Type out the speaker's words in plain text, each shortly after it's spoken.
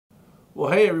Well,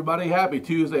 hey everybody, happy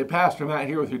Tuesday. Pastor Matt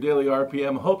here with your daily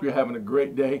RPM. Hope you're having a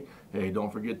great day. Hey,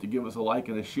 don't forget to give us a like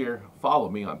and a share. Follow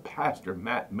me on Pastor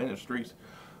Matt Ministries.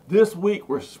 This week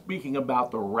we're speaking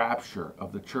about the rapture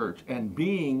of the church, and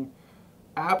being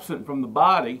absent from the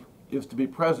body is to be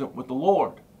present with the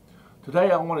Lord.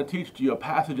 Today I want to teach to you a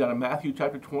passage out of Matthew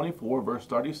chapter 24, verse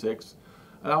 36,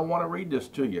 and I want to read this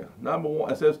to you. Number one,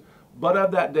 it says, "But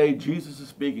of that day," Jesus is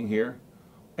speaking here,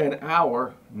 "an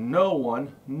hour no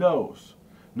one knows,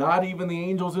 not even the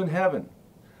angels in heaven,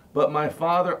 but my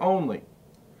Father only.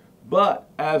 But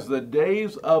as the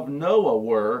days of Noah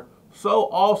were, so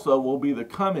also will be the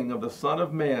coming of the Son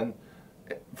of Man.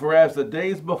 For as the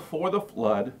days before the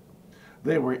flood,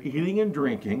 they were eating and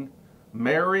drinking,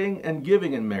 marrying and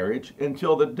giving in marriage,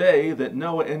 until the day that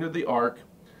Noah entered the ark,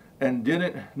 and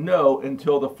didn't know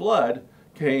until the flood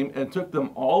came and took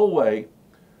them all away.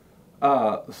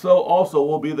 So also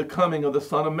will be the coming of the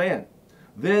Son of Man.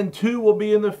 Then two will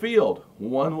be in the field,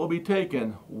 one will be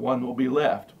taken, one will be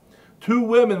left. Two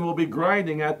women will be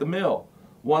grinding at the mill,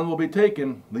 one will be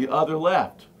taken, the other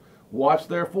left. Watch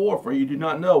therefore, for you do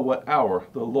not know what hour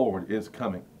the Lord is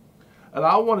coming." And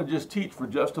I want to just teach for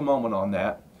just a moment on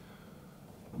that.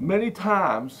 Many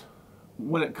times,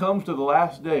 when it comes to the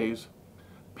last days,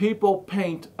 people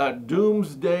paint a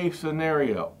doomsday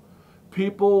scenario.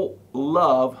 People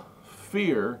love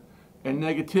fear and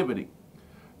negativity.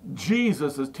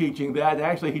 Jesus is teaching that.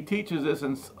 Actually, he teaches this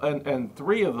in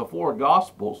three of the four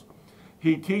Gospels.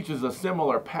 He teaches a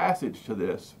similar passage to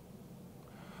this.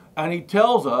 And he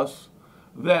tells us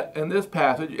that in this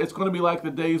passage, it's going to be like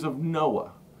the days of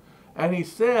Noah. And he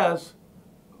says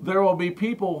there will be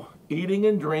people eating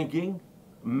and drinking,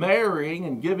 marrying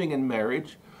and giving in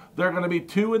marriage. There are going to be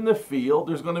two in the field.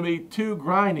 There's going to be two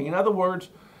grinding. In other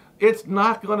words, it's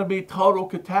not going to be total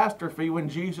catastrophe when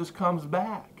Jesus comes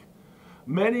back.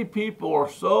 Many people are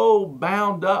so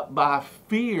bound up by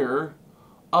fear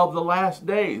of the last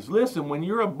days. Listen, when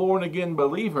you're a born-again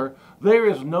believer, there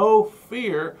is no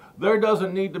fear. There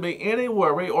doesn't need to be any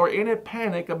worry or any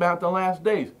panic about the last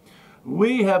days.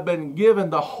 We have been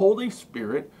given the Holy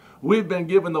Spirit. We've been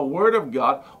given the Word of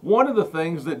God. One of the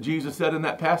things that Jesus said in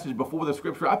that passage before the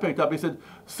scripture I picked up, he said,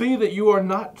 "See that you are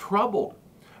not troubled."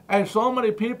 And so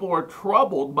many people are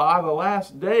troubled by the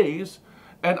last days.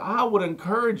 And I would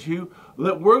encourage you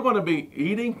that we're going to be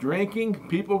eating, drinking.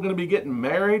 People are going to be getting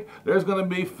married. There's going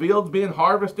to be fields being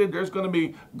harvested. There's going to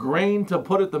be grain to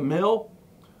put at the mill.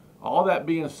 All that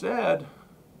being said,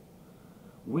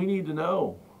 we need to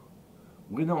know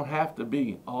we don't have to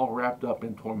be all wrapped up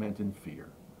in torment and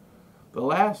fear. The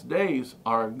last days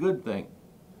are a good thing,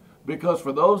 because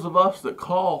for those of us that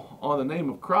call on the name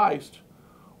of Christ,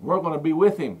 we're going to be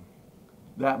with him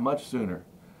that much sooner.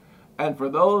 And for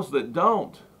those that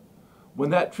don't, when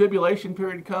that tribulation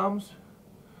period comes,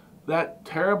 that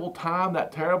terrible time,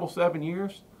 that terrible 7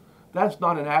 years, that's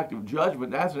not an act of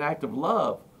judgment, that's an act of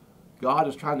love. God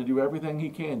is trying to do everything he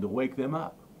can to wake them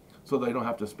up so they don't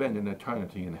have to spend an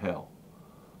eternity in hell.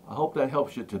 I hope that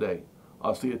helps you today.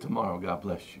 I'll see you tomorrow. God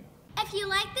bless you. If you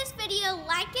like this video,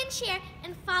 like and share,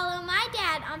 and follow my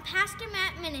dad on Pastor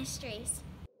Matt Ministries.